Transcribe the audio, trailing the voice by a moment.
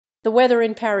The weather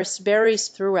in Paris varies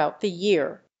throughout the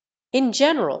year. In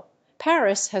general,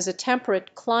 Paris has a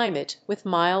temperate climate with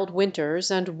mild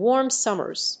winters and warm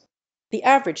summers. The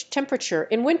average temperature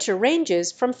in winter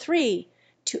ranges from 3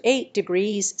 to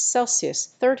 8° Celsius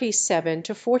 (37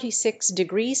 to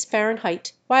 46°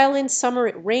 Fahrenheit), while in summer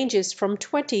it ranges from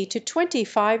 20 to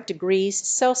 25°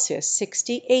 Celsius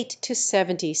 (68 to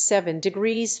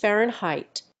 77°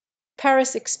 Fahrenheit).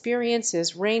 Paris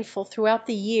experiences rainfall throughout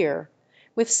the year,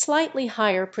 with slightly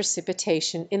higher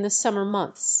precipitation in the summer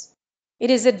months. It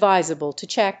is advisable to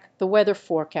check the weather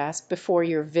forecast before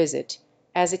your visit,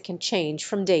 as it can change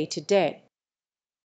from day to day.